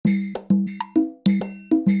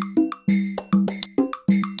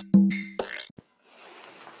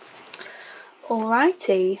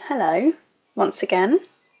Alrighty, hello once again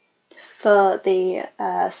for the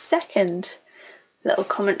second little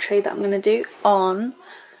commentary that I'm going to do on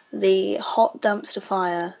the hot dumpster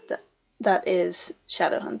fire that is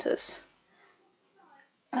Shadowhunters.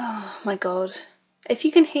 Oh my god. If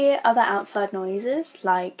you can hear other outside noises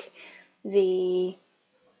like the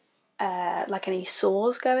like any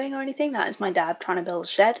saws going or anything, that is my dad trying to build a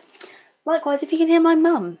shed. Likewise, if you can hear my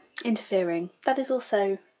mum interfering, that is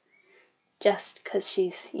also just because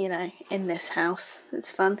she's, in this house. It's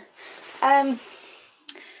fun. Yeah,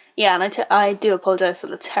 and I do apologise for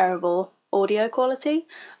the terrible audio quality.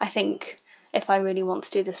 I think if I really want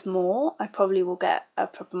to do this more, I probably will get a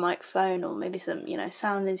proper microphone or maybe some,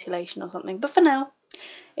 sound insulation or something. But for now,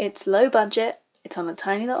 it's low budget, it's on a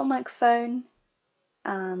tiny little microphone,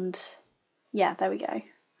 and yeah, there we go.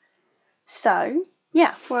 So,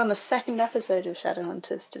 yeah, we're on the second episode of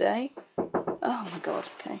Shadowhunters today. Oh my god,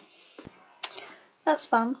 okay. That's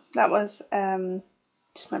fun. That was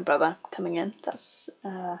just my brother coming in. That's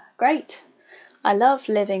great. I love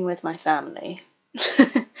living with my family.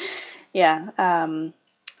 Yeah,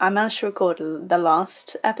 I managed to record the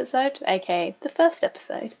last episode, aka the first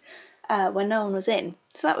episode, when no one was in.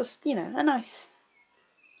 So that was, a nice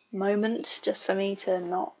moment just for me to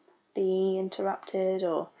not be interrupted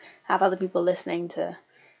or have other people listening to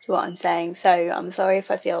what I'm saying. So I'm sorry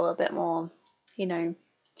if I feel a bit more,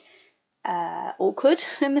 awkward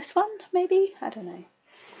in this one, maybe? I don't know.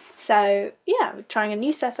 So, yeah, we're trying a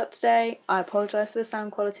new setup today. I apologise for the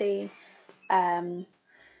sound quality.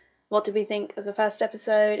 What did we think of the first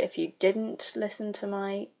episode? If you didn't listen to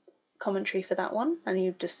my commentary for that one and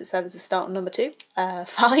you've just decided to start on number 2,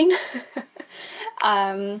 fine.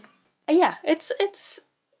 Yeah, it's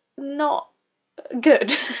not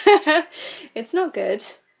good. It's not good.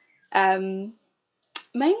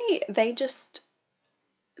 Mainly,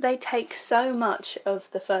 they take so much of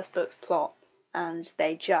the first book's plot and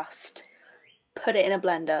they just put it in a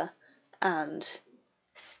blender and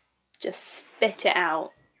just spit it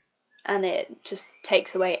out, and it just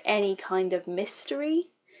takes away any kind of mystery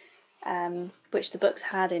which the books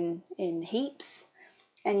had in heaps,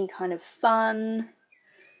 any kind of fun,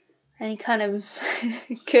 any kind of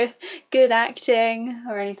good acting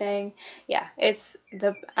or anything. Yeah,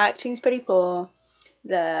 the acting's pretty poor.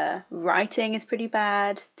 The writing is pretty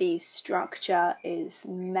bad. The structure is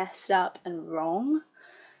messed up and wrong.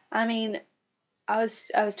 I mean, I was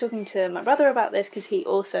talking to my brother about this because he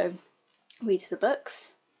also reads the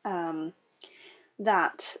books.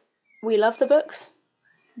 That we love the books,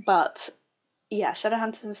 but yeah,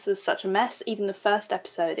 Shadowhunters was such a mess. Even the first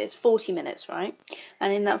episode is 40 minutes, right?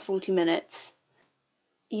 And in that 40 minutes,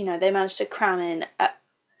 they managed to cram in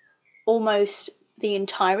almost the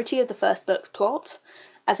entirety of the first book's plot,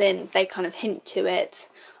 as in they kind of hint to it,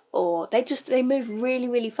 or they move really,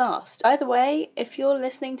 really fast. Either way, if you're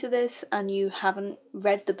listening to this and you haven't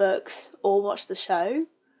read the books or watched the show,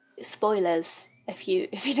 spoilers. If you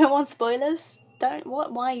don't want spoilers,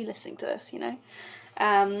 why are you listening to this,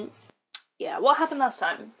 Yeah, what happened last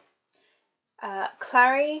time?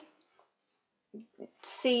 Clary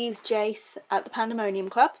sees Jace at the Pandemonium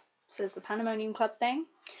Club, so there's the Pandemonium Club thing,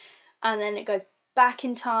 and then it goes back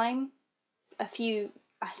in time a few,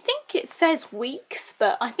 I think it says weeks,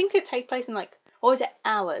 but I think it takes place in or is it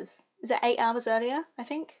hours? Is it 8 hours earlier, I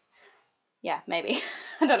think? Yeah, maybe.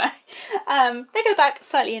 I don't know. They go back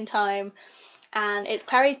slightly in time, and it's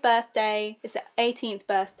Clary's birthday. It's the 18th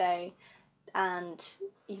birthday, and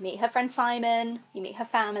you meet her friend Simon, you meet her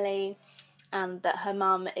family, and that her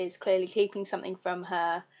mum is clearly keeping something from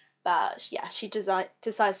her, but yeah, she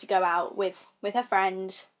decides to go out with her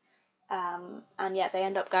friend. And yeah, they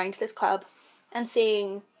end up going to this club and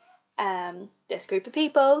seeing this group of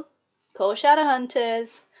people called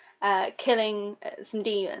Shadowhunters killing some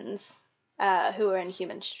demons who are in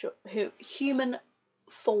human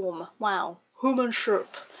form. Wow, human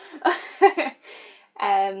shape.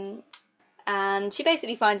 And she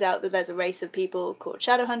basically finds out that there's a race of people called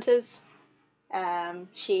Shadowhunters.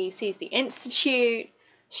 She sees the Institute.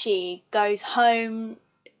 She goes home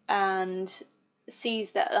and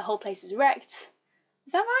sees that the whole place is wrecked.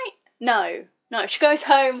 Is that right? No, she goes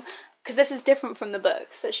home, because this is different from the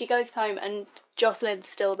books, that she goes home and Jocelyn's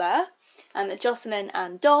still there, and that Jocelyn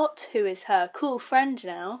and Dot, who is her cool friend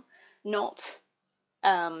now, not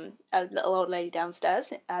a little old lady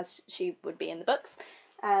downstairs, as she would be in the books,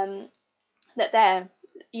 that they're,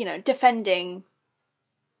 defending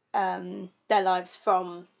their lives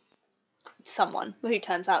from someone who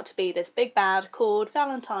turns out to be this big bad called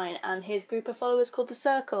Valentine and his group of followers called the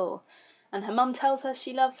Circle. And her mum tells her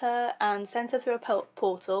she loves her and sends her through a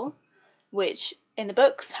portal, which in the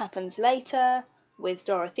books happens later, with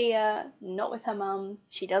Dorothea, not with her mum.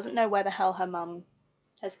 She doesn't know where the hell her mum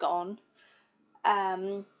has gone.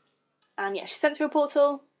 And yeah, she's sent through a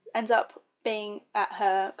portal, ends up being at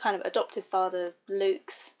her kind of adoptive father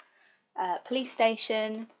Luke's police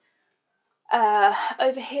station.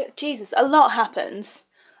 Overhear, Jesus, a lot happens.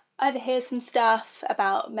 Overhears some stuff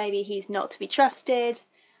about maybe he's not to be trusted.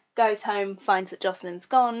 Goes home, finds that Jocelyn's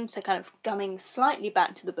gone, so kind of coming slightly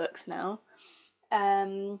back to the books now.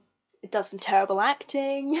 It does some terrible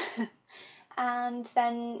acting. And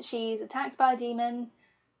then she's attacked by a demon.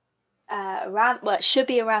 Well, it should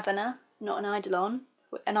be a Ravener, not an Eidolon.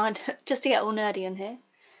 Just to get all nerdy in here.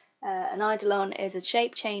 An Eidolon is a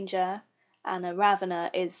shape changer, and a Ravener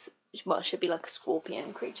is, well, it should be like a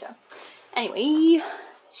scorpion creature. Anyway,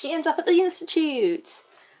 she ends up at the Institute,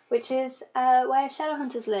 which is where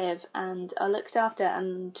Shadowhunters live and are looked after,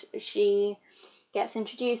 and she gets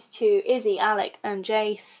introduced to Izzy, Alec, and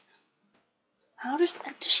Jace. Does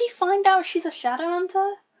she find out she's a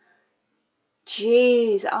Shadowhunter?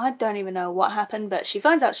 Jeez, I don't even know what happened, but she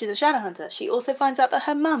finds out she's a Shadowhunter. She also finds out that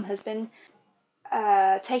her mum has been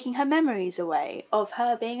taking her memories away of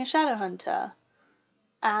her being a Shadowhunter.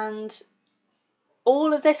 And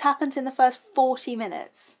all of this happens in the first 40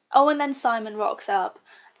 minutes. Oh, and then Simon rocks up,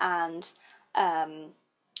 and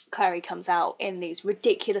Clary comes out in these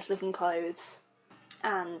ridiculous looking clothes.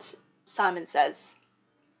 And Simon says,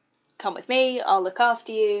 "Come with me, I'll look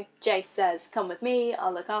after you." Jace says, "Come with me,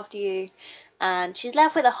 I'll look after you." And she's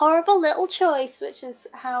left with a horrible little choice, which is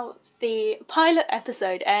how the pilot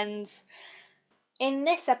episode ends. In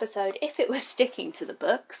this episode, if it was sticking to the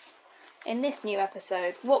books, in this new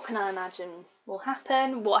episode, what can I imagine will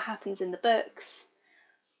happen? What happens in the books?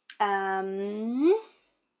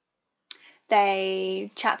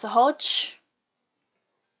 They chat to Hodge.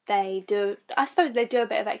 I suppose they do a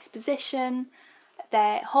bit of exposition.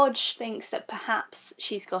 Hodge thinks that perhaps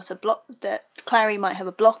she's got a block, that Clary might have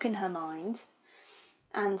a block in her mind.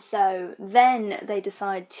 And so then they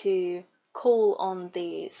decide to call on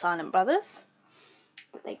the Silent Brothers.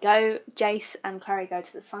 Jace and Clary go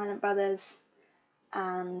to the Silent Brothers,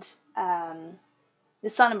 and the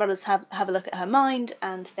Silent Brothers have a look at her mind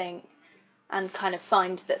and kind of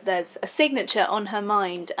find that there's a signature on her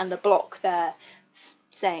mind and a block there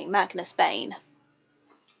saying Magnus Bane.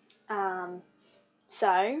 And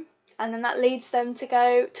then that leads them to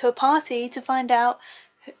go to a party to find out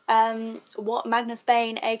what Magnus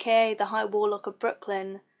Bane, aka the High Warlock of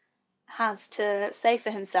Brooklyn, has to say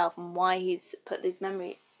for himself and why he's put this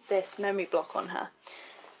memory block on her.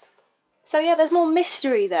 So yeah, there's more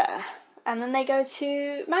mystery there. And then they go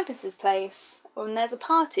to Magnus's place, and there's a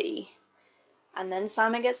party. And then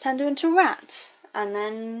Simon gets turned into a rat. And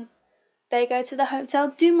then they go to the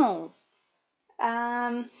Hotel Dumont.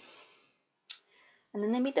 And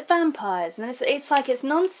then they meet the vampires. And then it's like it's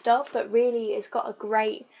non-stop, but really it's got a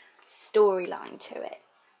great storyline to it.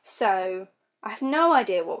 So I have no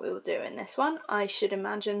idea what we will do in this one. I should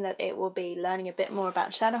imagine that it will be learning a bit more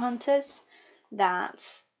about Shadowhunters.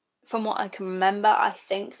 That, from what I can remember, I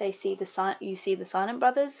think you see the Silent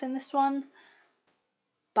Brothers in this one.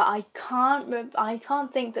 But I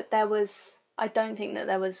can't think that there was. I don't think that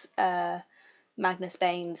there was Magnus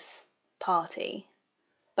Bane's party.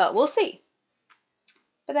 But we'll see.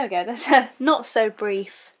 But there we go. That's a not so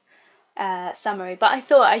brief summary. But I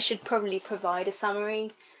thought I should probably provide a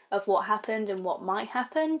summary of what happened and what might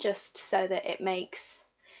happen, just so that it makes,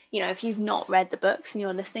 if you've not read the books and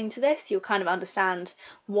you're listening to this, you'll kind of understand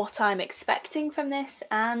what I'm expecting from this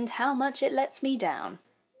and how much it lets me down.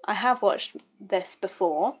 I have watched this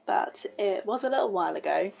before, but it was a little while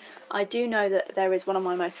ago. I do know that there is one of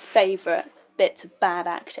my most favourite bits of bad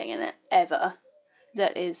acting in it ever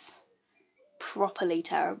that is properly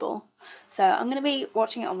terrible. So I'm going to be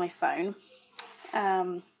watching it on my phone.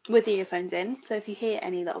 With the earphones in, so if you hear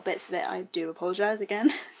any little bits of it, I do apologise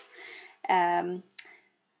again. But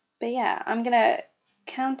yeah, I'm gonna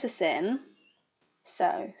count us in.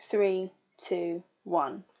 So 3, 2,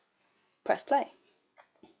 1, press play.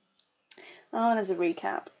 Oh, there's a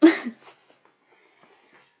recap.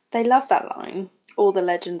 They love that line. All the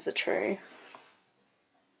legends are true.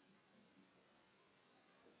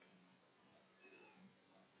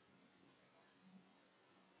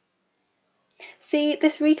 See,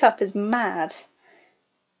 this recap is mad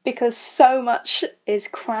because so much is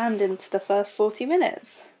crammed into the first 40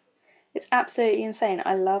 minutes. It's absolutely insane.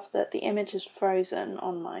 I love that the image is frozen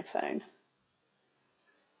on my phone.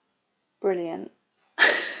 Brilliant.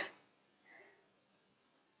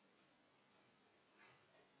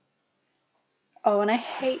 Oh, and I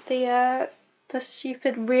hate the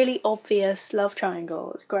stupid, really obvious love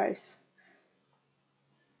triangle. It's gross.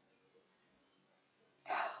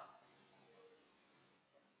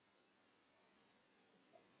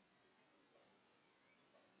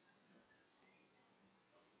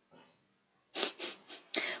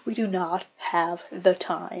 We do not have the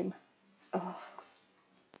time. Oh.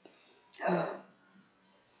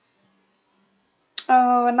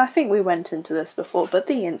 Oh, and I think we went into this before, but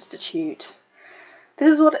the Institute.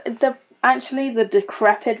 This is what the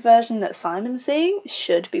decrepit version that Simon's seeing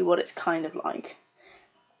should be what it's kind of like.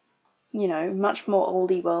 You know, much more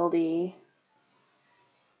oldie worldy.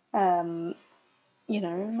 You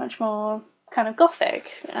know, much more kind of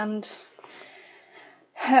gothic, and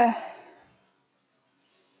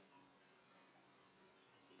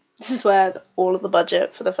this is where all of the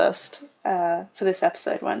budget for the first for this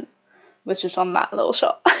episode was just on that little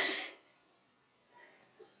shot.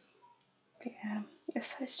 Yeah,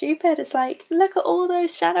 it's so stupid. It's like, look at all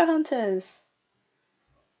those shadow hunters.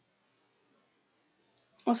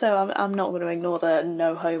 Also, I'm not going to ignore the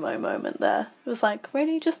no homo moment there. It was like,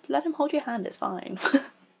 really, just let him hold your hand, it's fine.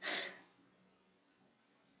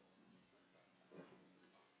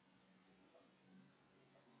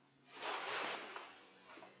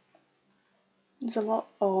 There's a lot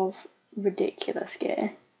of ridiculous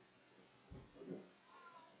gear.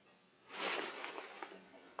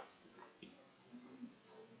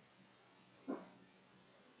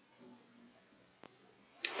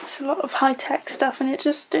 It's a lot of high-tech stuff, and it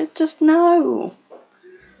just no.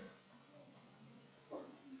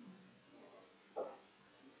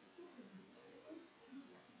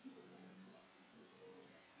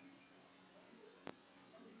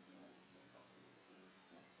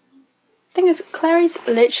 Thing is, Clary's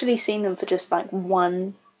literally seen them for just like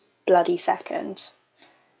one bloody second.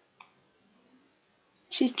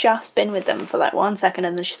 She's just been with them for like 1 second,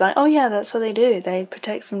 and then she's like, "Oh yeah, that's what they do. They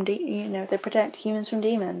protect they protect humans from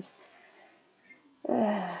demons."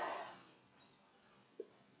 Okay,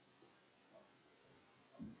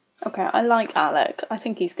 I like Alec. I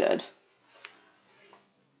think he's good.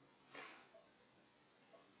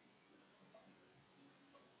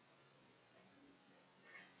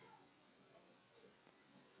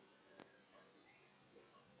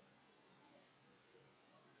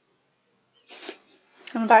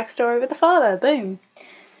 And a backstory with the father. Boom.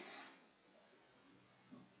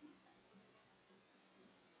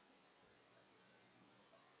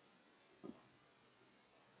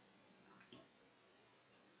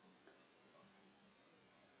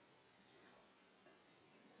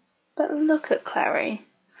 But look at Clary.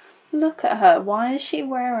 Look at her. Why is she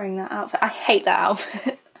wearing that outfit? I hate that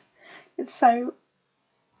outfit. It's so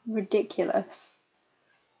ridiculous.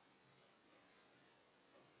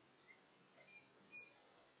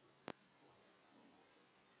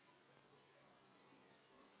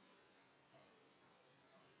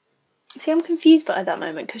 See, I'm confused by that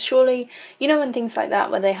moment, because surely, you know, when things like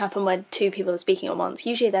that, where they happen where two people are speaking at once,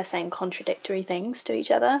 usually they're saying contradictory things to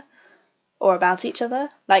each other or about each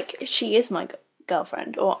other. Like, she is my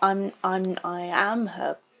girlfriend, or I am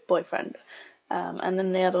her boyfriend, and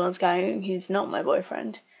then the other one's going, he's not my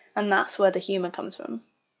boyfriend, and that's where the humour comes from.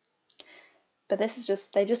 But this is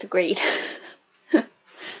just, they just agreed.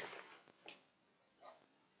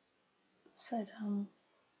 So dumb.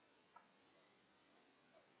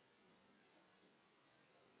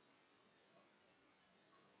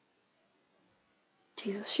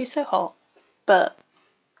 Jesus, she's so hot, but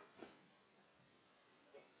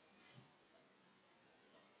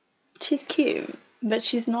she's cute, but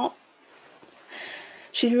she's not.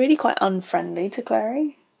 She's really quite unfriendly to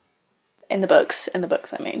Clary. In the books,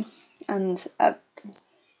 I mean. And at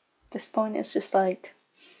this point, it's just like,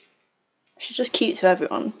 she's just cute to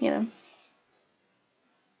everyone, you know.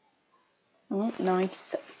 Oh,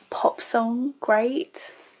 nice pop song,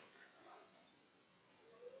 great.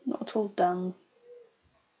 Not at all dumb.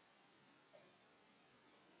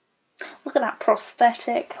 Look at that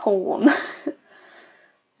prosthetic horn.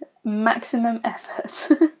 Maximum effort.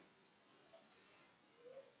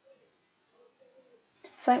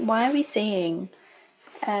 It's like, why are we seeing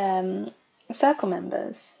circle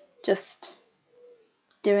members just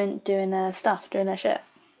doing their stuff, doing their shit?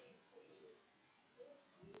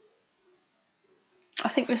 I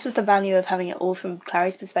think this is the value of having it all from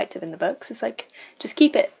Clary's perspective in the books. It's like, just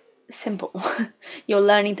keep it simple. You're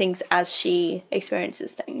learning things as she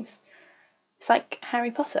experiences things. It's like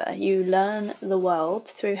Harry Potter. You learn the world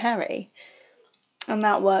through Harry. And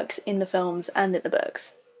that works in the films and in the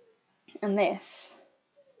books. And this,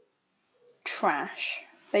 trash.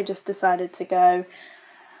 They just decided to go,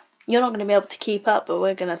 you're not going to be able to keep up, but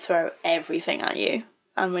we're going to throw everything at you.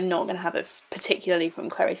 And we're not going to have it particularly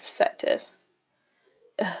from Clary's perspective.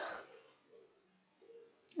 Ugh.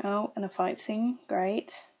 Oh, and a fight scene.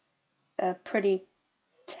 Great. A pretty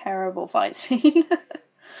terrible fight scene.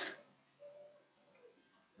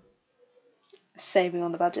 Saving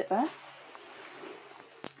on the budget there.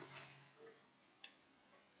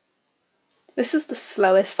 This is the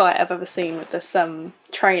slowest fight I've ever seen with this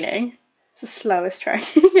training. It's the slowest training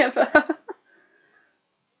ever.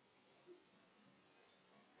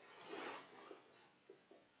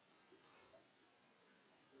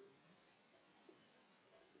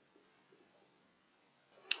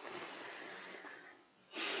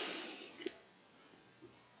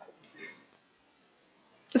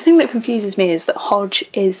 The thing that confuses me is that Hodge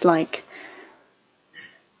is like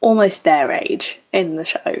almost their age in the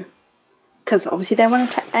show, because obviously they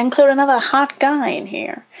wanted to include another hot guy in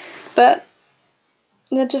here, but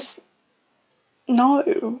they're just,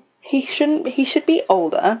 no, he shouldn't. He should be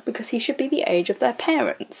older because he should be the age of their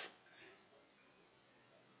parents.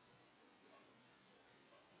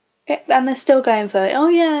 And they're still going for, oh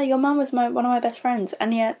yeah, your mum was one of my best friends,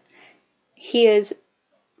 and yet he is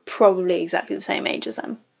probably exactly the same age as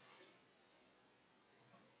them.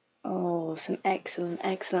 Oh, some excellent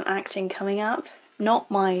acting coming up.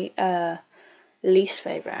 Not my least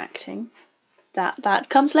favourite acting. That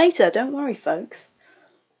comes later, don't worry folks.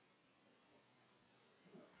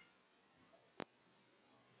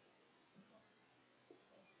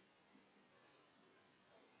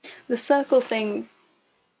 The circle thing,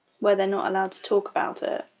 where they're not allowed to talk about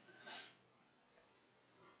it,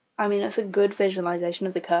 I mean, it's a good visualization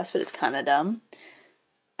of the curse, but it's kind of dumb.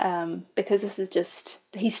 Because this is just,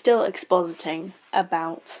 he's still expositing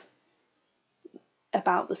about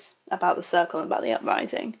the circle and about the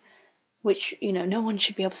uprising, which, you know, no one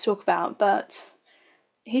should be able to talk about, but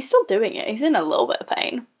he's still doing it. He's in a little bit of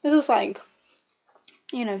pain. This is like,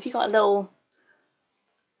 you know, if you got a little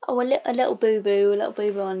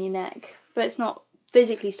boo-boo on your neck, but it's not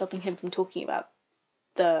physically stopping him from talking about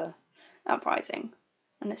the uprising.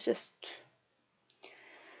 And it's just...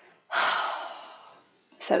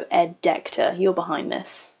 So Ed Decter, you're behind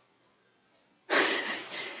this.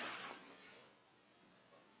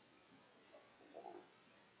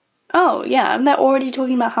 Oh, yeah, and they're already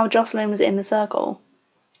talking about how Jocelyn was in the circle.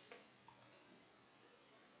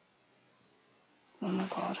 Oh my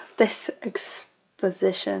god. This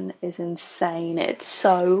exposition is insane. It's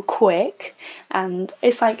so quick. And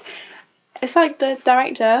it's like the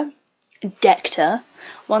director, Decter,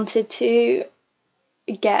 wanted to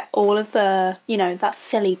get all of the, you know, that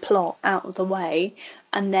silly plot out of the way,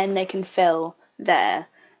 and then they can fill their...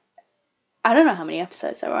 I don't know how many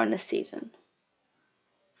episodes there are in this season.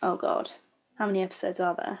 Oh god. How many episodes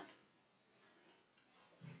are there?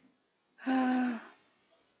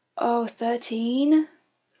 13?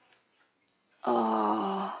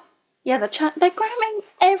 Oh. Yeah, they're cramming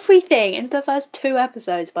everything into the first 2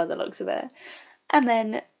 episodes by the looks of it. And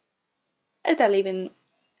then they're leaving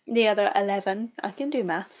the other 11. I can do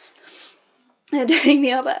maths. They're just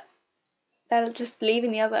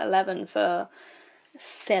leaving the other 11 for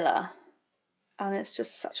filler. And it's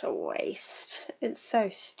just such a waste. It's so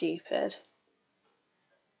stupid.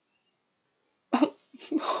 I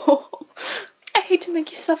hate to make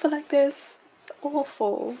you suffer like this. It's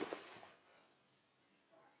awful.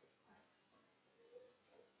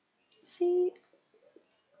 See?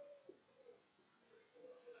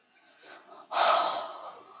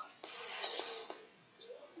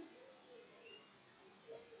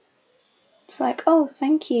 It's like, oh,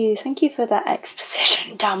 thank you for that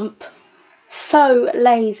exposition dump. So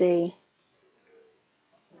lazy.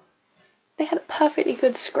 They had a perfectly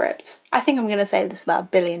good script. I think I'm going to say this about 1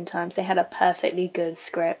 billion times. They had a perfectly good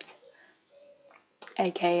script.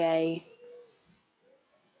 AKA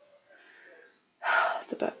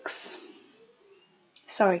the books.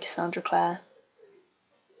 Sorry, Cassandra Clare.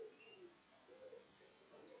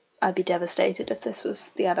 I'd be devastated if this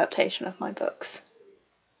was the adaptation of my books.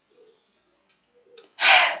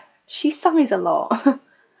 She sighs a lot.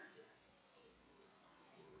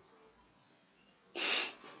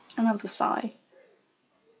 Another sigh.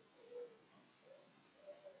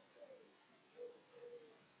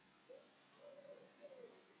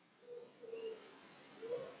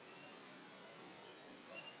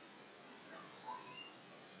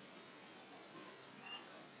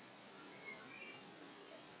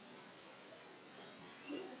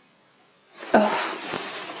 Ugh.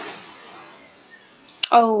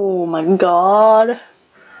 Oh my god.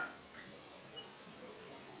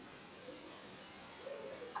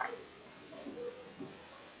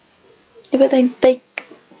 Yeah, but they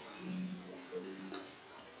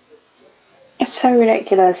it's so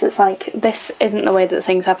ridiculous. It's like, this isn't the way that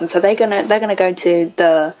things happen. So they're gonna go to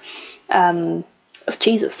the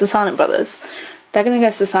the Silent Brothers. They're gonna go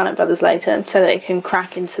to the Silent Brothers later so they can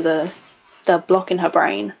crack into the block in her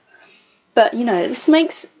brain. But, you know, this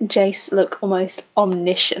makes Jace look almost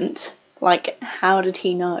omniscient. Like, how did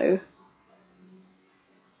he know?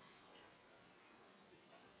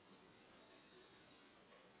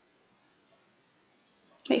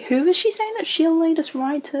 Wait, who was she saying that she'll lead us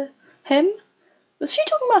right to him? Was she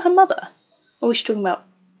talking about her mother? Or was she talking about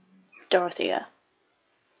Dorothea?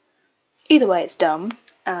 Either way, it's dumb,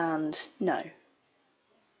 and no.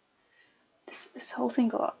 This whole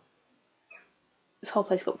place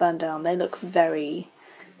got burned down. They look very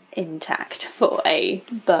intact for a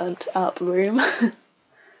burnt up room.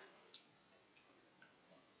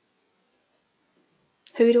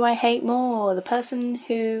 Who do I hate more? The person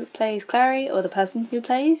who plays Clary or the person who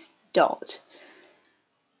plays Dot?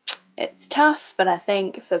 It's tough, but I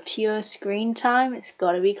think for pure screen time, it's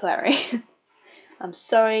gotta be Clary. I'm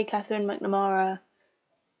sorry, Catherine McNamara,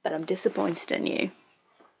 but I'm disappointed in you.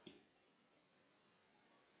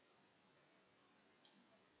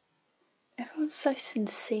 Everyone's so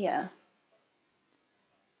sincere.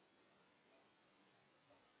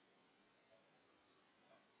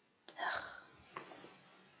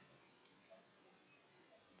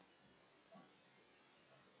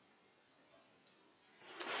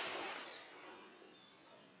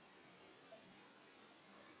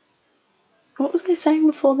 What was I saying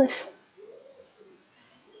before this?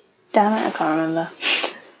 Damn it, I can't remember.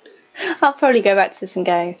 I'll probably go back to this and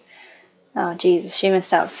go, oh Jesus, she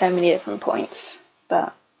missed out so many different points.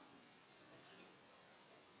 But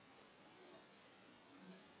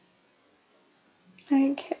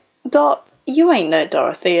okay. You ain't no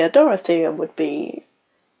Dorothea. Dorothea would be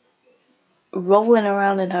rolling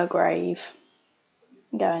around in her grave,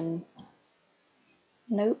 going,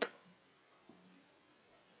 nope.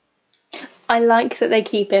 I like that they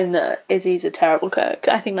keep in that Izzy's a terrible cook.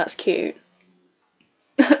 I think that's cute.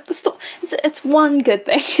 It's one good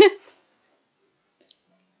thing.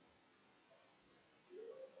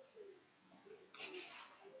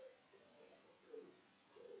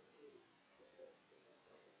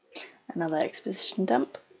 Another exposition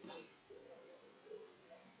dump.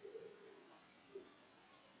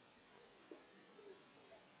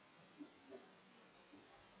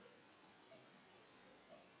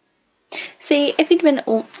 See, if he'd been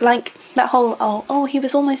all, like that whole oh he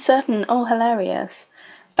was almost certain, oh hilarious.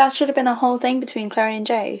 That should have been a whole thing between Clary and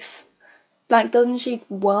Jace. Like, doesn't she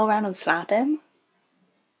whirl around and slap him?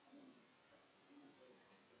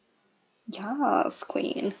 Yes,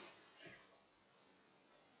 queen.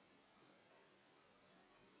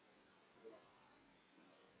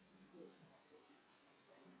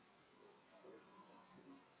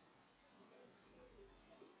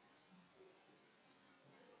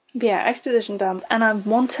 But yeah, exposition dump. And I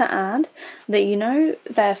want to add that, you know,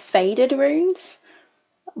 their faded runes,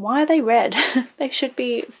 why are they red? They should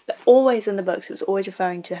be always in the books. It was always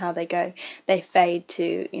referring to how they go. They fade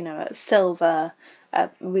to, you know, a silver, a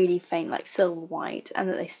really faint, like silver white, and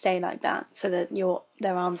that they stay like that, so that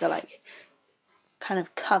their arms are like kind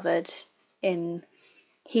of covered in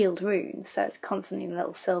healed runes, so it's constantly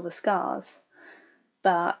little silver scars.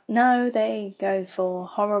 But no, they go for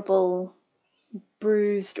horrible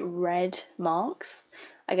bruised red marks.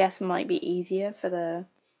 I guess might be easier for the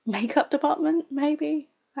makeup department, maybe.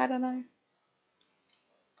 I don't know.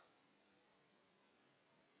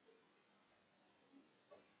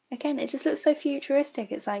 Again, it just looks so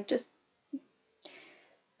futuristic. It's like, just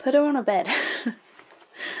put her on a bed.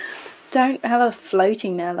 Don't have her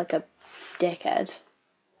floating there like a dickhead.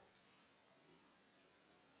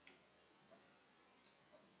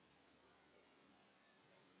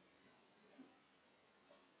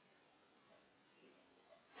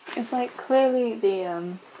 It's like clearly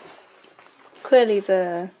the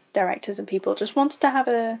directors and people just wanted to have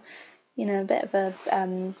a bit of a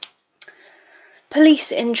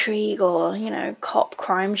police intrigue or cop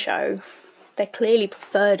crime show. They clearly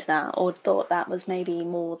preferred that or thought that was maybe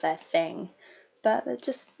more their thing, but they're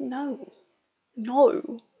just no.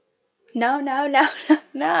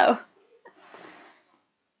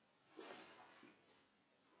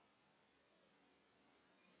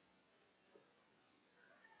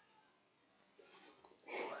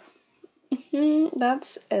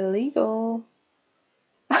 That's illegal.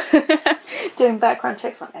 Doing background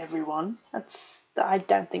checks on everyone. I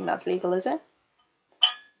don't think that's legal, is it?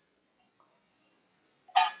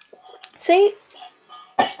 See?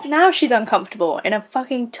 Now she's uncomfortable in a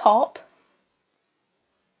fucking top.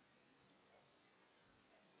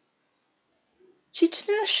 She's just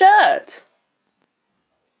in a shirt.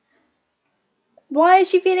 Why is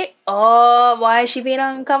she feeling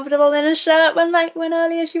uncomfortable in a shirt when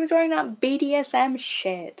earlier she was wearing that BDSM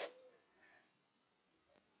shit?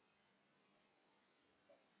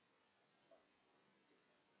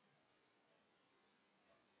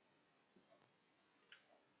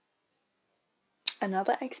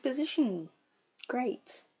 Another exposition.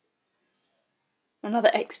 Great.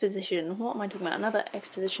 Another exposition. What am I talking about? Another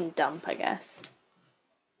exposition dump, I guess.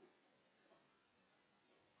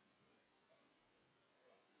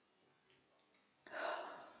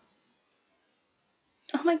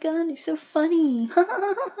 Oh my god, he's so funny.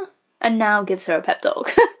 And now gives her a pep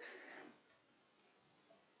talk.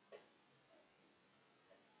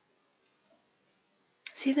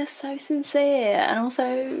 See, they're so sincere, and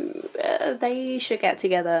also they should get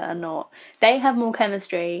together and not. They have more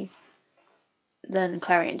chemistry than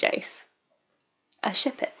Clary and Jace. I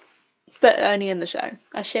ship it, but only in the show.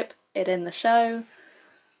 I ship it in the show.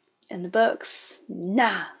 In the books,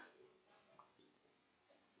 nah.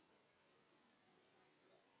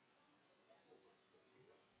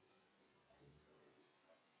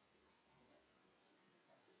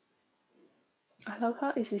 I love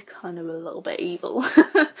how Izzy's kind of a little bit evil.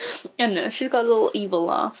 I know, she's got a little evil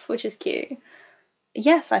laugh, which is cute.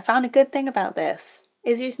 Yes, I found a good thing about this.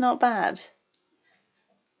 Izzy's not bad.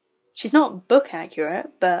 She's not book accurate,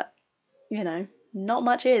 but, you know, not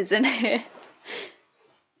much is in here.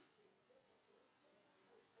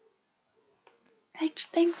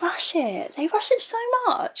 They rush it. They rush it so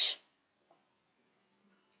much.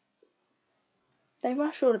 They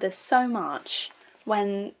rush all of this so much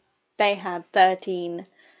when they had 13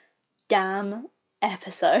 damn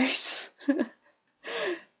episodes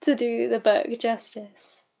to do the book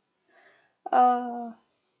justice. That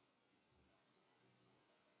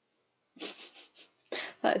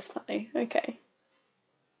is funny. Okay.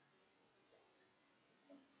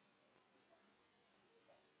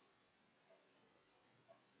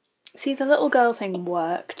 See, the little girl thing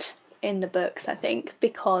worked in the books, I think,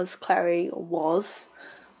 because Clary was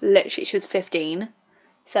literally, she was 15.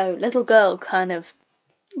 So little girl kind of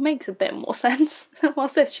makes a bit more sense.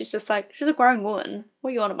 Whilst this, she's just like, she's a grown woman.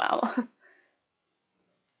 What are you on about?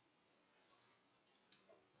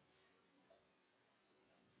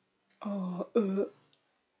 Oh,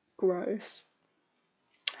 gross.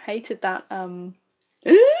 Hated that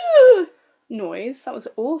noise. That was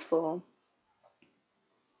awful.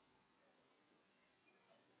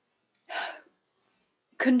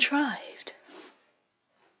 Contrived.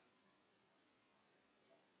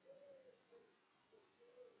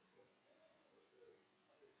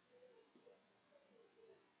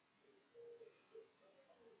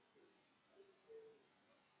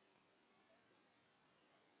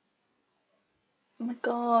 Oh my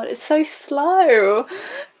god, it's so slow.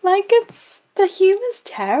 Like, the humour's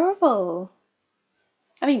terrible.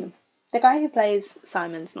 I mean, the guy who plays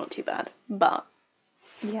Simon's not too bad, but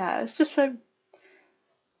yeah, it's just so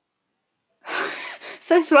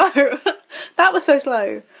so slow. That was so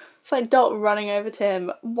slow. It's like Dot running over to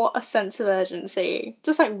him. What a sense of urgency.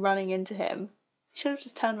 Just like running into him. He should have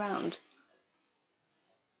just turned around.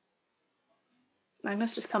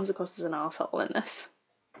 Magnus just comes across as an asshole in this.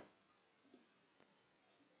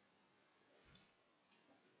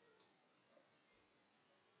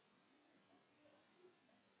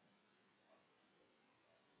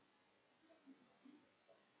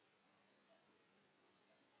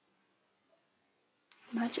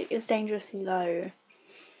 Magic is dangerously low.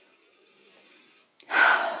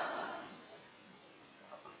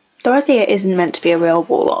 Dorothea isn't meant to be a real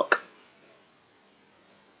warlock.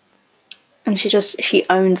 And she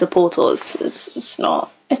owns the portals. It's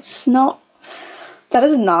not, that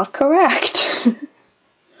is not correct. I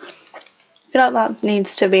feel like that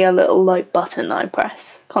needs to be a little like button I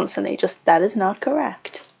press constantly, just that is not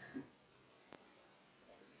correct.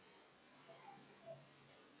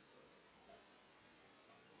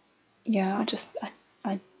 Yeah,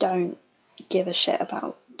 I don't give a shit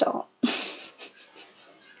about Dot.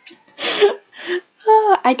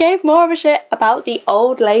 I gave more of a shit about the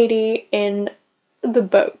old lady in the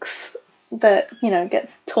books that, you know,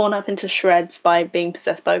 gets torn up into shreds by being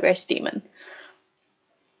possessed by a great demon.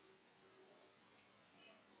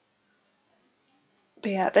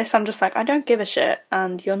 But yeah, this I'm just like, I don't give a shit,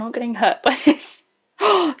 and you're not getting hurt by this.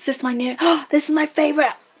 Is this my new? This is my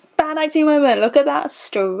favourite bad acting moment. Look at that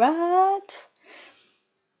strat.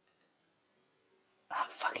 Oh,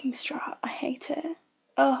 fucking strat. I hate it.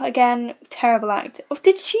 Oh, again, terrible acting. Oh,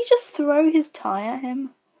 did she just throw his tie at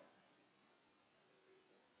him?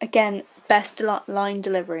 Again, best line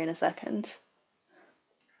delivery in a second.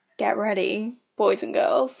 Get ready, boys and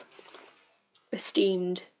girls.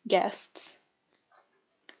 Esteemed guests.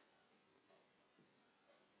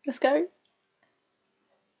 Let's go.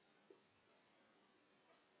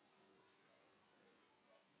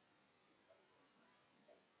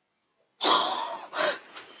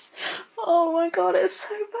 Oh my god, it's so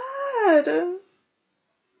bad.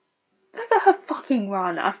 Look at her fucking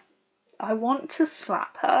run. I want to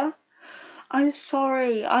slap her. I'm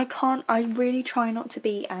sorry. I can't. I really try not to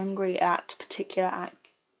be angry at particular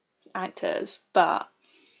actors, but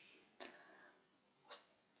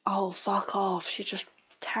oh, fuck off. She's just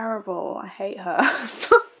terrible. I hate her.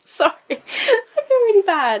 Sorry. I feel really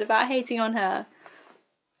bad about hating on her.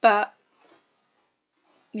 But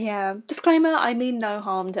yeah, disclaimer, I mean no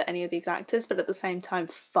harm to any of these actors, but at the same time,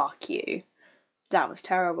 fuck you. That was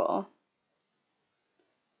terrible.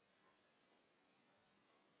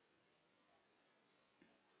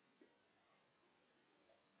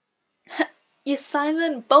 You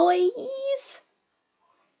silent boys!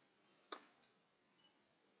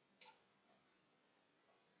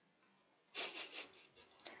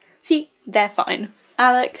 See, they're fine.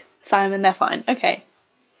 Alec, Simon, they're fine. Okay.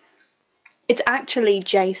 It's actually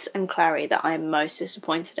Jace and Clary that I'm most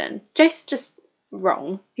disappointed in. Jace is just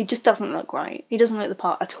wrong. He just doesn't look right. He doesn't look the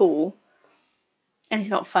part at all. And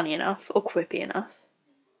he's not funny enough or quippy enough.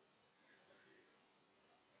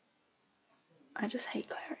 I just hate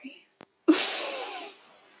Clary.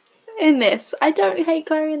 In this. I don't hate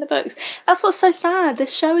Clary in the books. That's what's so sad.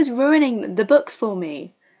 This show is ruining the books for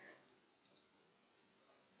me.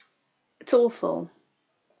 It's awful.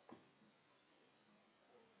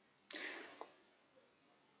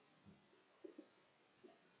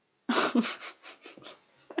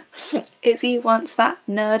 Izzy wants that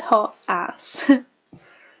nerd hot ass.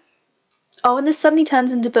 Oh, and this suddenly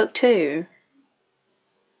turns into book 2.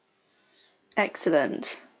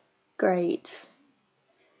 Excellent. Great.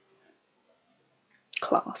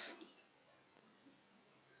 Class.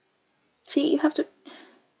 See, you have to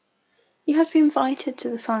be invited to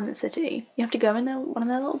the Silent City. You have to go in one of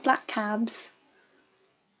their little black cabs.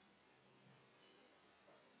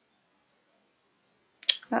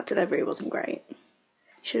 That delivery wasn't great. You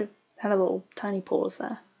should have had a little tiny pause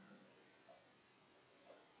there.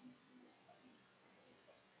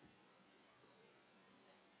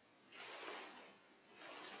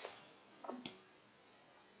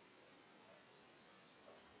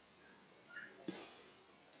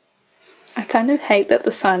 I kind of hate that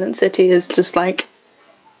the Silent City is just like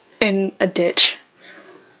in a ditch.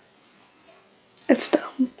 It's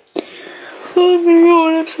dumb. Oh my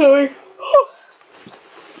god, I'm sorry.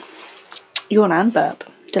 Yawn and burp.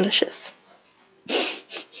 Delicious. Ew.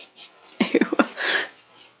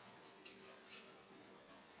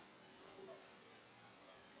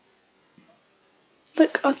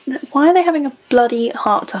 Look, why are they having a bloody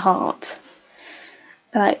heart-to-heart?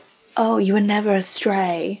 They're like, oh, you were never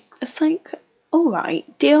astray. It's like,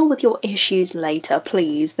 alright, deal with your issues later,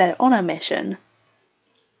 please. They're on a mission.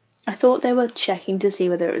 I thought they were checking to see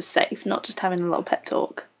whether it was safe, not just having a little pet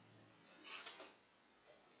talk.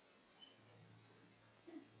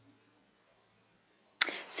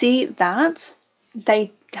 See, that?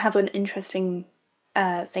 They have an interesting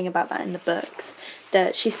thing about that in the books.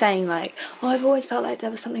 That she's saying like, oh, I've always felt like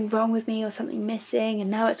there was something wrong with me or something missing, and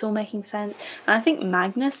now it's all making sense. And I think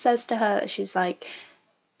Magnus says to her, she's like,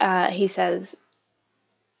 he says,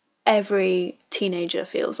 every teenager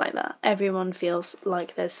feels like that. Everyone feels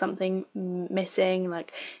like there's something missing,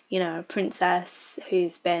 like, you know, a princess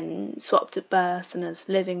who's been swapped at birth and is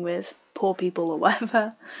living with poor people or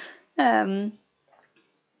whatever.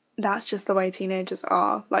 That's just the way teenagers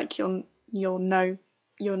are. Like, you're no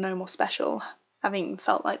more special having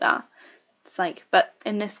felt like that. It's like, but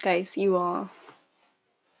in this case you are,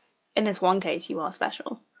 in this one case you are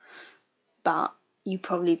special, but you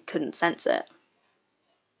probably couldn't sense it.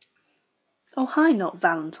 Oh hi, not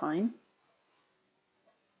Valentine.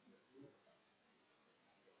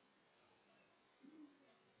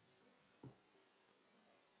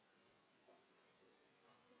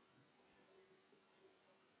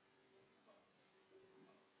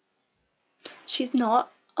 She's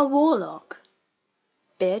not a warlock.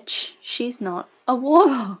 Bitch, she's not a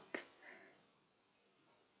warlock.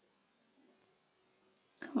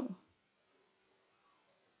 Oh.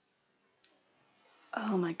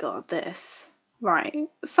 Oh my god, this. Right.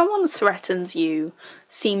 Someone threatens you,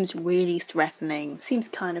 seems really threatening, seems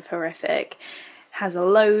kind of horrific, has a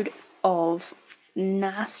load of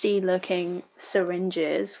nasty looking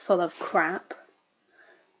syringes full of crap.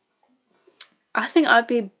 I think I'd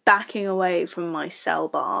be backing away from my cell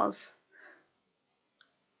bars.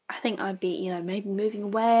 I think I'd be, you know, maybe moving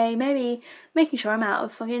away, maybe making sure I'm out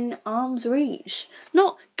of fucking arm's reach.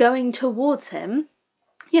 Not going towards him.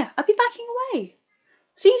 Yeah, I'd be backing away.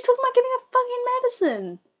 See, he's talking about giving a fucking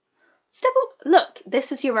medicine. Step up. Look,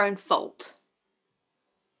 this is your own fault.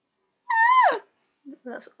 Ah!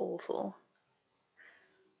 That's awful.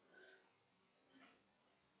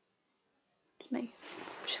 It's me.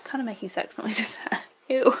 She's kind of making sex noises there.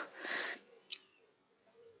 Ew.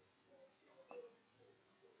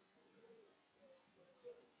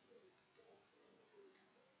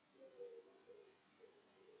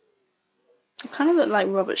 Kind of look like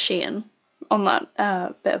Robert Sheehan on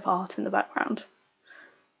that bit of art in the background.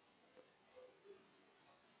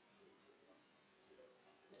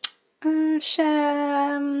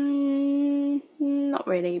 Not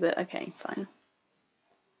really, but okay, fine.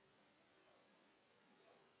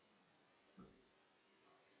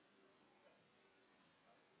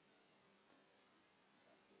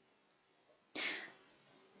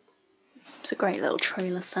 It's a great little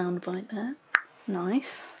trailer soundbite there.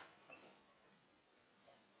 Nice.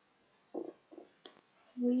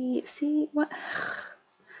 We see what?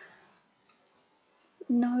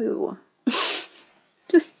 No.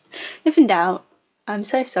 Just, if in doubt, I'm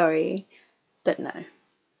so sorry, but no.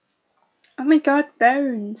 Oh my god,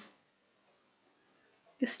 Bones!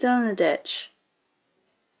 You're still in the ditch.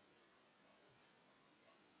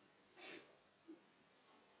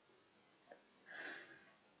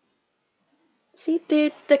 See,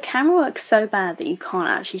 the camera works so bad that you can't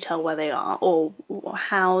actually tell where they are or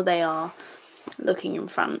how they are looking in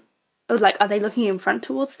front. Like, are they looking in front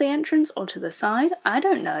towards the entrance or to the side? I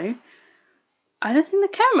don't know. I don't think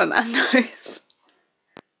the cameraman knows.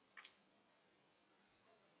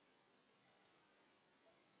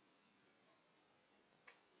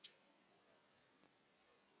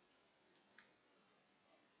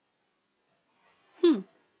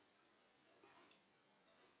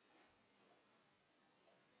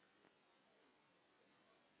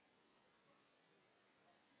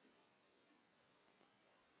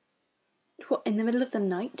 What, in the middle of the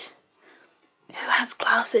night? Who has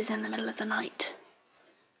glasses in the middle of the night?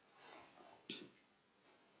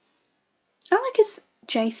 I like his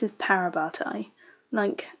Jace's Parabatai.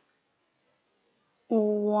 Like,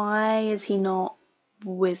 why is he not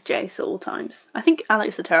with Jace at all times? I think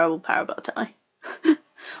Alec's a terrible Parabatai.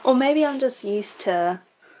 Or maybe I'm just used to,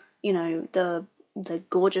 you know, the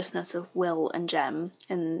gorgeousness of Will and Jem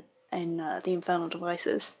in the Infernal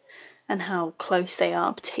Devices, and how close they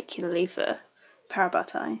are, particularly for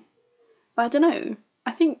Parabatai. But I don't know.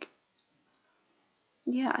 I think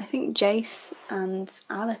Jace and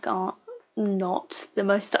Alec are not the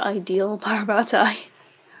most ideal Parabatai,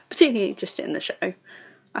 particularly just in the show.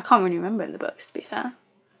 I can't really remember in the books, to be fair.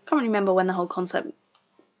 I can't really remember when the whole concept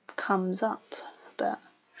comes up, but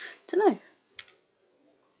I don't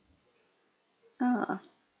know.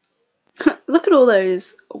 Look at all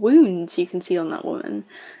those wounds you can see on that woman.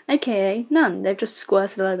 AKA none. They've just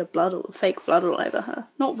squirted a load of blood, or fake blood all over her.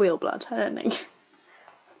 Not real blood, I don't think.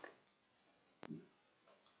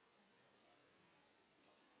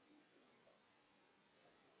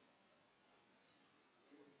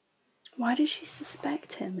 Why did she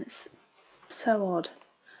suspect him? It's so odd.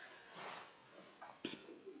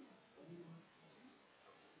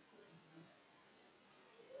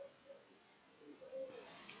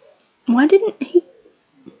 Why didn't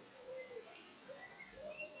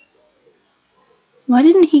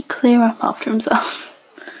he clear up after himself?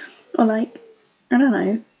 Or like, I don't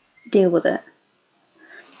know, deal with it.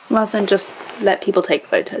 Rather than just let people take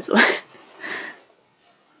photos of it.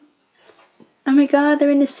 Oh my god,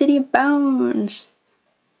 they're in the City of Bones!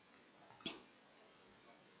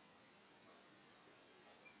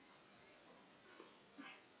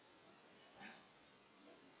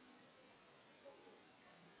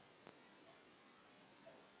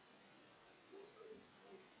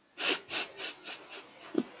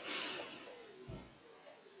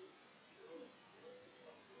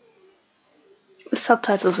 The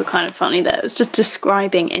subtitles were kind of funny there. It was just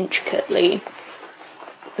describing intricately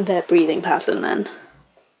their breathing pattern then.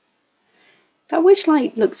 That witch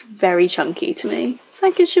light looks very chunky to me. It's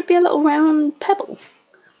like it should be a little round pebble.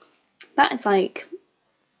 That is like,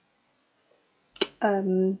 I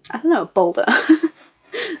don't know, a boulder,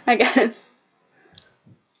 I guess.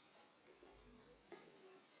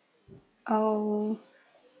 Oh,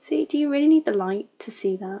 see, do you really need the light to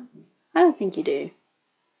see that? I don't think you do.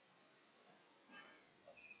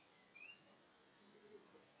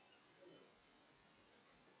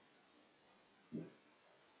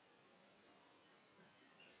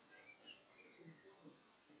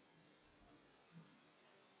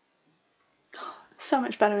 So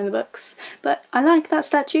much better in the books. But I like that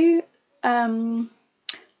statue.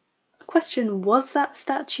 Question, was that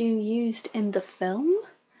statue used in the film?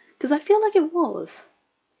 Because I feel like it was.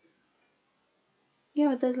 Yeah,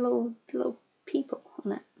 with those little people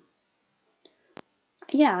on it.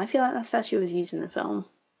 Yeah, I feel like that statue was used in the film.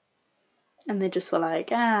 And they just were like,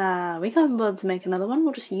 we can't bother to make another one,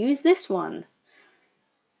 we'll just use this one.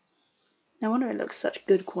 No wonder it looks such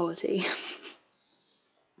good quality.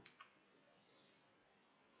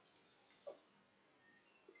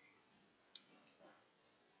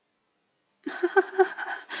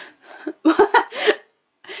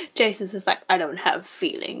 Jason says, like, I don't have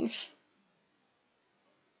feelings.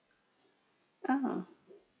 Oh.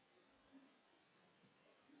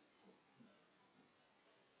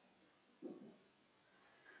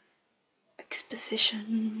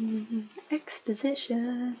 Exposition.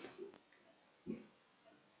 Exposition.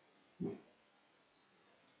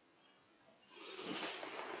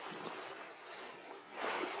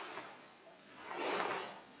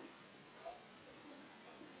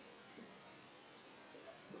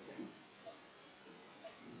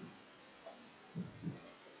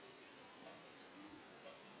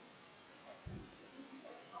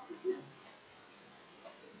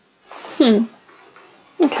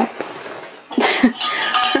 Okay.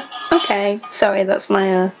 Okay, sorry, that's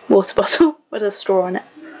my water bottle with a straw in it.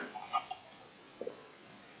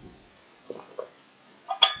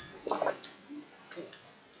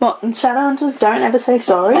 What, and Shadowhunters don't ever say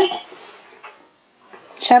sorry?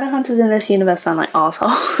 Shadowhunters in this universe sound like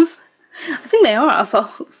arseholes. I think they are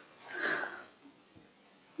arseholes.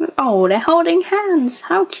 Oh, they're holding hands.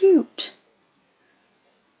 How cute.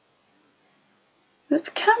 The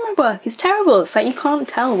camera work is terrible. It's like you can't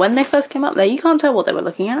tell. When they first came up there, you can't tell what they were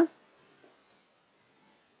looking at.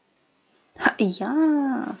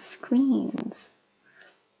 Yes, queens.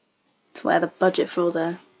 It's where the budget for all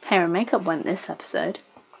the hair and makeup went this episode.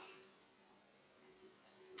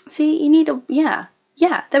 See, you need a... Yeah,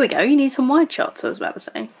 there we go. You need some wide shots, I was about to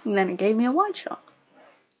say. And then it gave me a wide shot.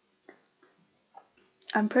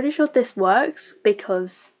 I'm pretty sure this works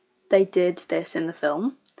because they did this in the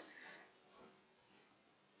film.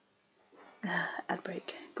 Ad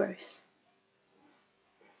break. Gross.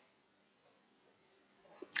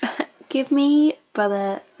 Give me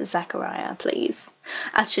Brother Zachariah, please.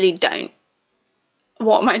 Actually, don't.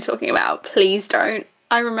 What am I talking about? Please don't.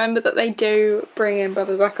 I remember that they do bring in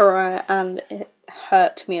Brother Zachariah and it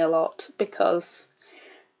hurt me a lot because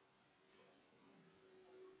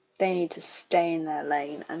they need to stay in their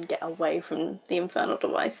lane and get away from the infernal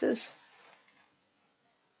devices.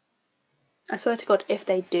 I swear to God, if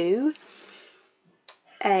they do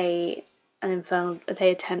they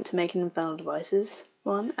attempt to make an infernal devices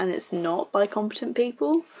one and it's not by competent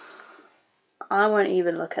people, I won't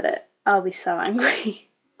even look at it. I'll be so angry.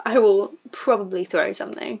 I will probably throw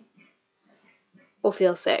something or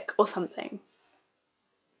feel sick or something.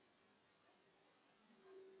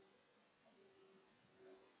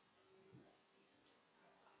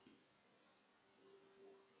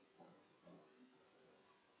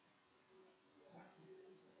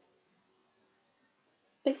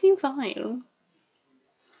 They seem fine.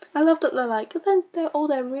 I love that they're like,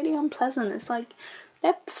 they're really unpleasant. It's like,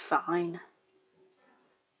 they're fine.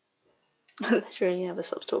 I literally never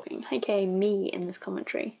stops talking. aka me in this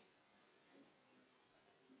commentary.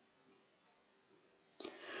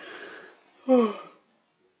 I'm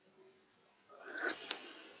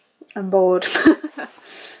bored.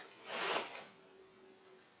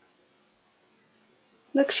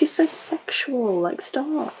 Look, she's so sexual, like,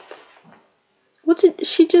 stop. What did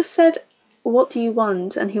she just said, what do you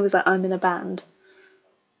want? And he was like, I'm in a band.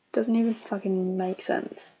 Doesn't even fucking make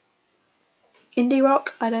sense. Indie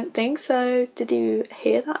rock? I don't think so. Did you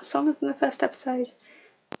hear that song in the first episode?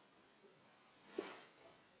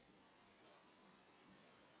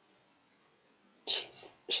 She's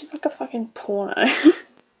like a fucking porno.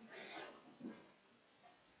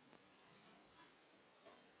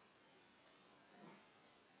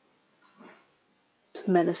 It's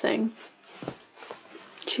menacing.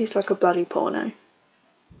 She's like a bloody porno.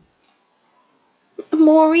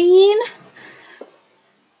 Maureen?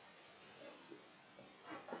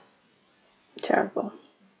 Terrible.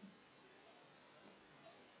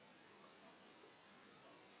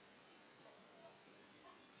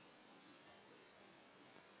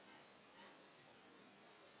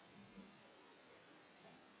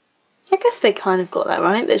 I guess they kind of got that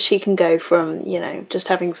right, that she can go from, you know, just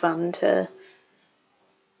having fun to,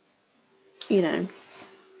 you know,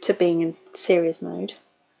 to being in serious mode.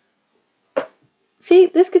 See,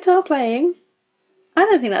 this guitar playing, I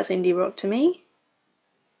don't think that's indie rock to me.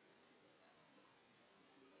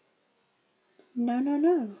 No, no,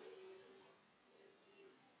 no.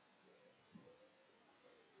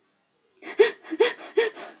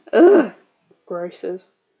 Ugh. Grosses.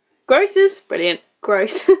 Grosses? Brilliant.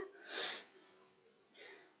 Gross.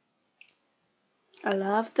 I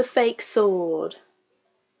love the fake sword.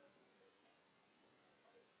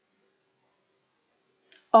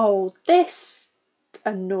 Oh, this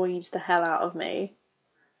annoyed the hell out of me.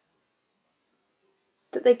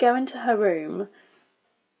 That they go into her room,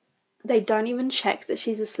 they don't even check that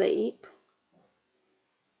she's asleep.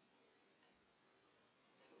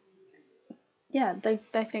 yeah, they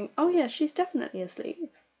think, oh yeah, she's definitely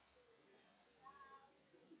asleep.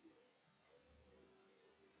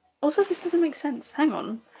 Also, this doesn't make sense. Hang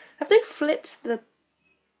on. Have they flipped the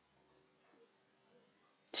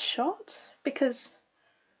shot? Because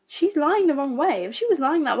she's lying the wrong way. If she was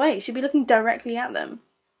lying that way, she'd be looking directly at them.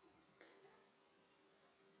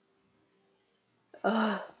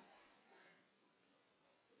 Ugh.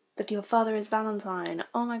 That your father is Valentine.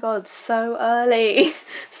 Oh my god, so early.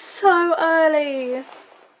 So early.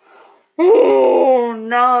 Oh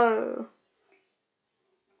no.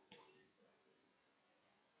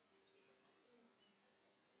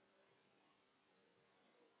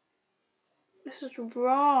 This is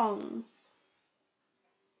wrong.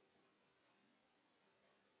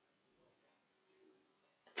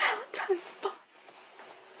 Valentine's Ball.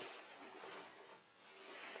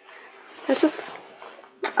 It's just...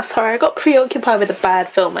 Sorry, I got preoccupied with the bad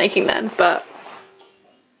filmmaking then, but...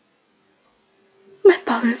 My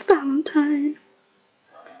father's Valentine.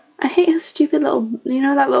 I hate her stupid little... You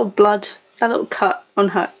know that little blood... That little cut on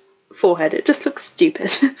her forehead. It just looks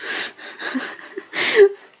stupid.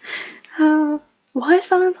 Why is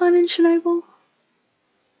Valentine in Chernobyl?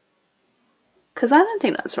 Because I don't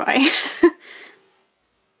think that's right.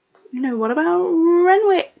 You know, what about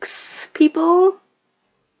Renwick's people?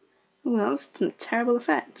 Oh, that was some terrible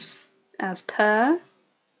effects. As per.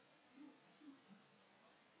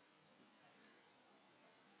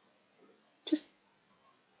 Just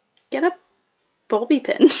get a bobby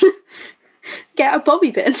pin. Get a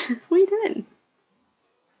bobby pin. What are you doing?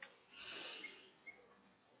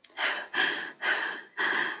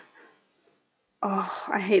 Oh,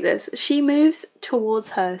 I hate this. She moves towards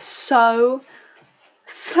her so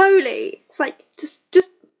slowly. It's like, just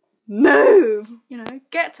move. You know,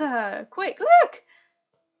 get to her. Quick, look.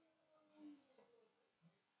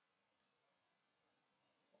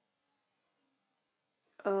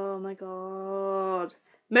 Oh my god.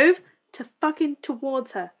 Move to fucking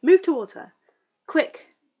towards her. Move towards her. Quick.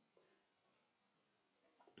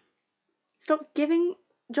 Stop giving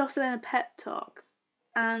Jocelyn a pep talk.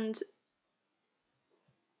 And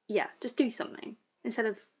yeah, just do something. Instead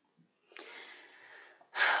of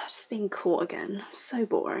just being caught again. So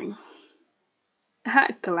boring. I had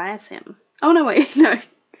to glass him. Oh no, wait, no.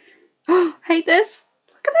 Hate this.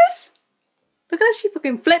 Look at this. Look at how she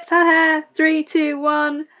fucking flips her hair. 3, 2,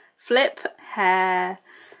 1. Flip hair.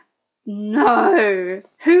 No.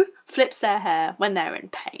 Who flips their hair when they're in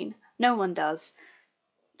pain? No one does.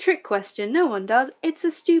 Trick question, no one does. It's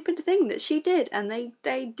a stupid thing that she did, and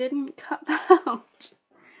they didn't cut that out.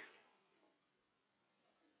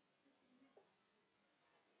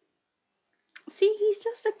 See, he's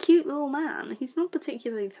just a cute little man. He's not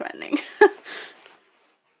particularly threatening.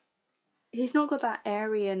 He's not got that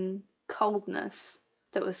Aryan coldness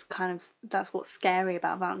that was kind of... That's what's scary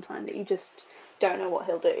about Valentine, that you just don't know what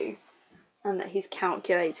he'll do. And that he's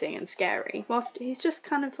calculating and scary. Whilst he's just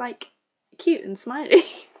kind of like cute and smiley.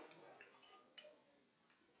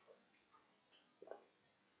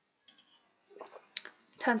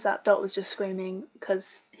 Turns out Dot was just screaming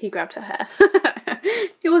because he grabbed her hair.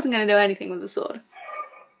 He wasn't going to do anything with the sword.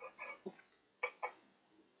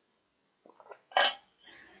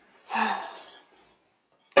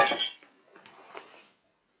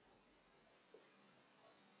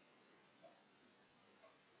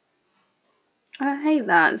 I hate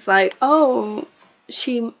that. It's like, oh,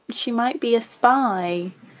 she might be a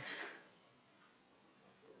spy.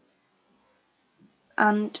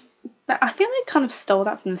 And I think they kind of stole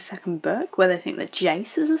that from the second book, where they think that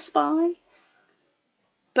Jace is a spy.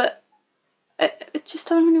 But it just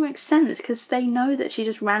doesn't really make sense, because they know that she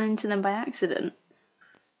just ran into them by accident.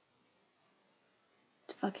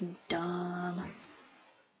 It's fucking dumb.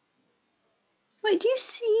 Wait, do you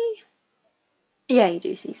see? Yeah, you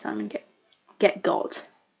do see Simon get got.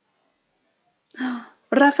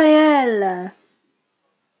 Raphael!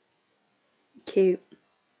 Cute.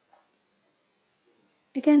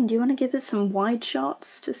 Again, do you want to give it some wide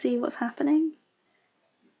shots to see what's happening?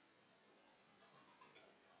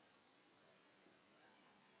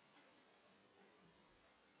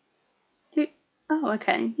 Oh,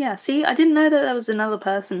 okay. Yeah, see, I didn't know that there was another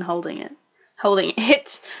person holding it. Holding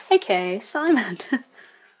it. Okay, Simon.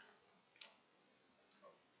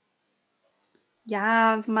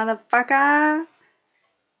 Yes, motherfucker.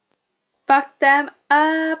 Fuck them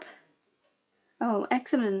up. Oh,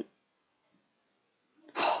 excellent.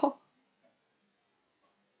 Oh.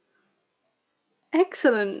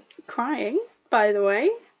 Excellent crying, by the way.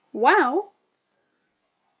 Wow.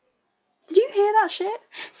 Did you hear that shit?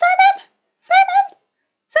 Simon! Simon!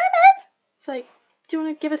 Simon! It's like, do you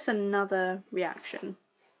want to give us another reaction?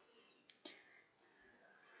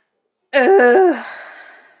 Ugh.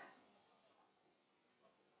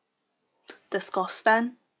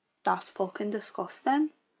 Disgusting. That's fucking disgusting.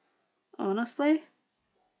 Honestly.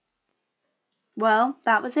 Well,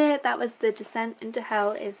 that was it. That was The Descent into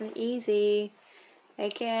Hell Isn't Easy,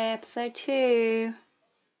 aka episode 2.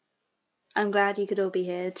 I'm glad you could all be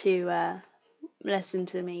here to listen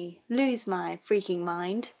to me lose my freaking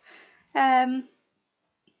mind. Yeah,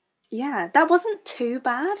 that wasn't too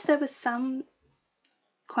bad. There was some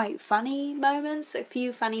quite funny moments, a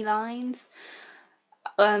few funny lines.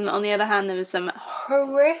 On the other hand, there was some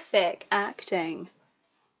horrific acting.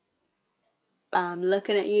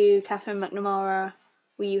 Looking at you, Catherine McNamara,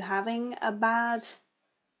 were you having a bad...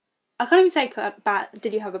 I can't even say bad.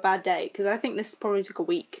 Did you have a bad day? Because I think this probably took a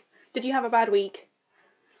week. Did you have a bad week?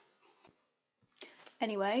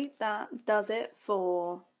 Anyway, that does it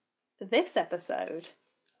for this episode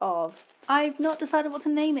of... I've not decided what to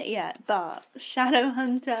name it yet, but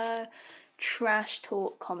Shadowhunter Trash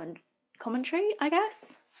Talk commentary, I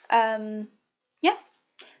guess. Yeah,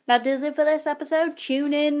 that does it for this episode.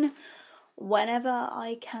 Tune in whenever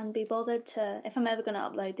I can be bothered to... If I'm ever going to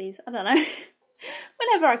upload these, I don't know.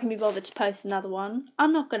 Whenever I can be bothered to post another one.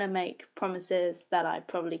 I'm not going to make promises that I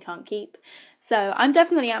probably can't keep. So I'm going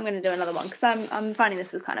to do another one because I'm finding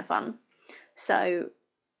this is kind of fun. So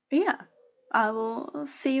yeah, I will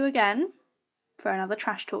see you again for another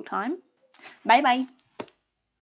trash talk time. Bye bye.